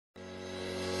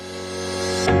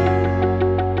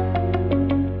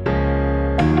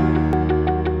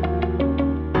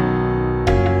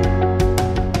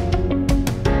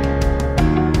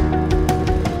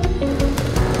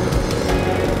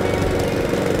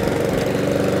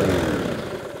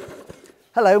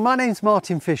Hello, my name's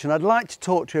Martin Fish and I'd like to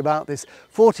talk to you about this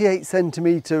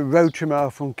 48cm rotary mower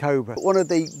from Cobra. One of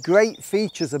the great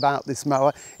features about this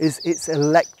mower is its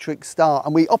electric start,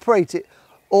 and we operate it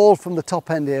all from the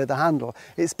top end here, the handle.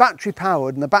 It's battery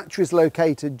powered and the battery is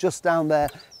located just down there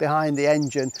behind the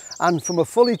engine, and from a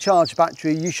fully charged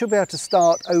battery you should be able to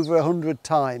start over 100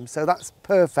 times, so that's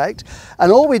perfect.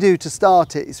 And all we do to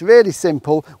start it is really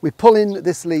simple. We pull in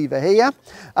this lever here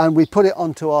and we put it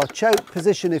onto our choke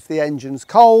position if the engine's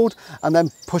cold, and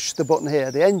then push the button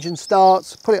here. The engine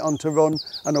starts, put it onto run,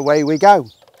 and away we go.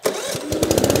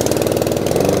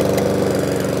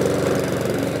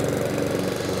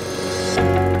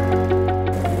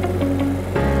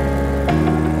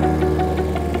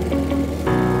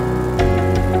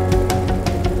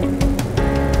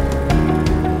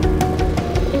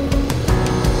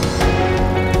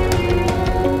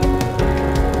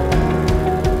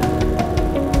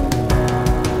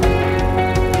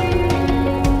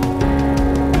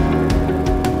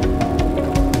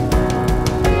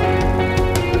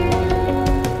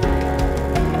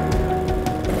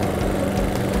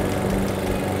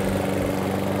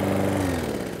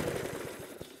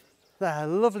 There,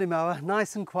 lovely mower,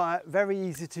 nice and quiet, very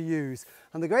easy to use.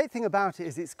 And the great thing about it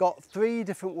is it's got 3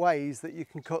 different ways that you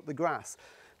can cut the grass.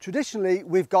 Traditionally,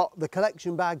 we've got the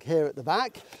collection bag here at the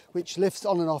back, which lifts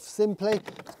on and off simply.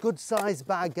 It's a good sized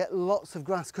bag, get lots of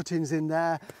grass cuttings in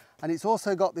there. And it's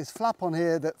also got this flap on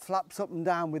here that flaps up and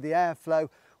down with the airflow.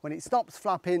 When it stops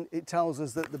flapping, it tells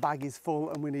us that the bag is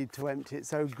full and we need to empty it.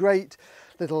 So great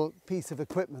little piece of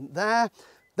equipment there.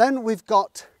 Then we've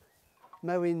got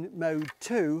mowing mode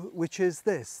 2, which is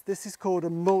this. This is called a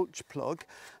mulch plug,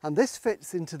 and this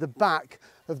fits into the back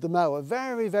of the mower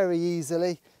very, very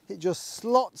easily. It just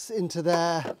slots into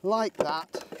there like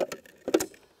that.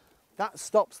 That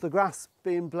stops the grass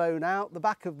being blown out. The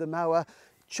back of the mower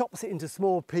chops it into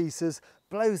small pieces,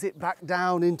 blows it back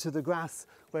down into the grass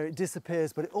where it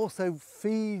disappears, but it also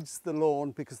feeds the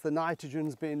lawn because the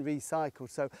nitrogen's being recycled.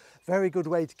 So very good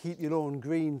way to keep your lawn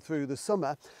green through the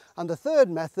summer. And the third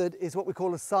method is what we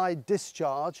call a side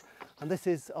discharge, and this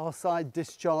is our side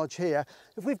discharge here.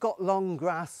 If we've got long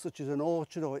grass, such as an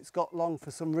orchard, or it's got long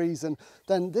for some reason,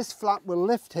 then this flap will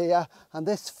lift here and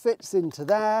this fits into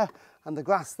there, and the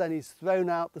grass then is thrown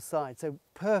out the side. So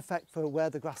perfect for where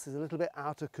the grass is a little bit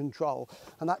out of control,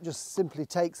 and that just simply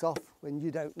takes off when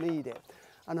you don't need it.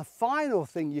 And a final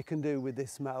thing you can do with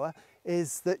this mower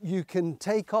is that you can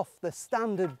take off the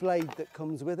standard blade that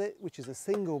comes with it, which is a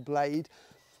single blade,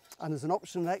 and as an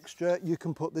optional extra you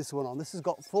can put this one on. This has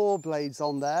got 4 blades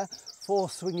on there, 4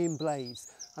 swinging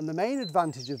blades. And the main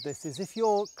advantage of this is if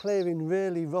you're clearing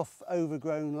really rough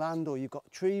overgrown land, or you've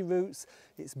got tree roots,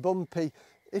 it's bumpy,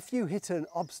 if you hit an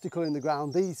obstacle in the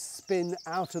ground, these spin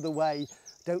out of the way,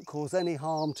 don't cause any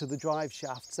harm to the drive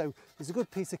shaft. So it's a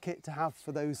good piece of kit to have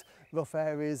for those rough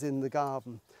areas in the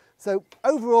garden. So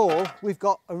overall, we've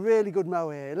got a really good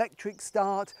mower here. Electric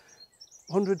start,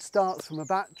 100 starts from a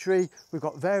battery. We've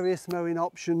got various mowing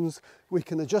options. We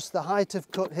can adjust the height of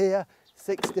cut here,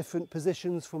 6 different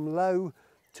positions from low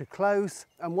to close.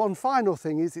 And one final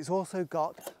thing is it's also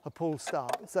got a pull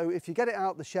start. So if you get it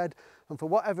out the shed and for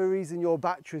whatever reason your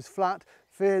battery is flat,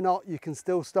 fear not, you can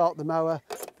still start the mower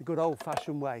the good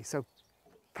old-fashioned way. So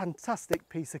fantastic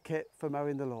piece of kit for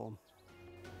mowing the lawn.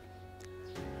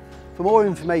 For more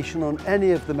information on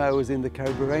any of the mowers in the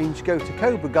Cobra range, go to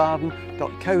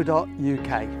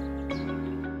cobragarden.co.uk.